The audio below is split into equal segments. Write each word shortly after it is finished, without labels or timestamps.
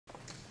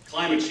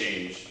Climate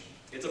change,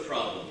 it's a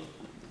problem.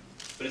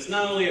 But it's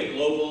not only a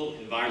global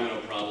environmental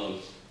problem,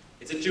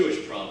 it's a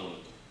Jewish problem.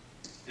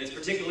 And it's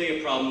particularly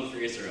a problem for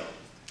Israel.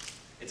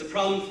 It's a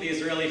problem for the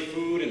Israeli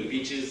food and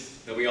beaches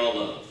that we all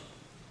love.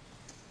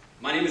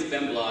 My name is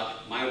Ben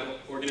Block. My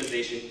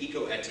organization,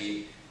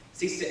 ecoetti,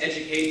 seeks to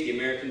educate the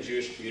American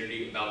Jewish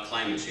community about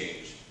climate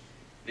change.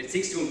 And it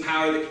seeks to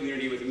empower the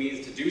community with the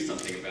means to do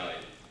something about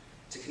it,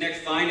 to connect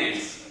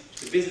finance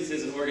to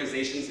businesses and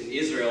organizations in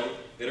Israel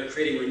that are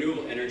creating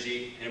renewable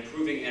energy and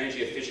improving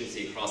energy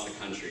efficiency across the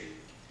country.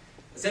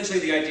 Essentially,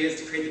 the idea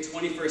is to create the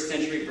 21st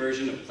century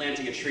version of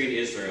planting a tree in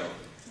Israel,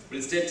 but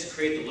instead to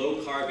create the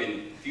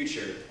low-carbon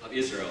future of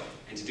Israel,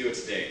 and to do it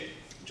today.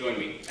 Join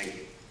me. Thank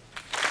you.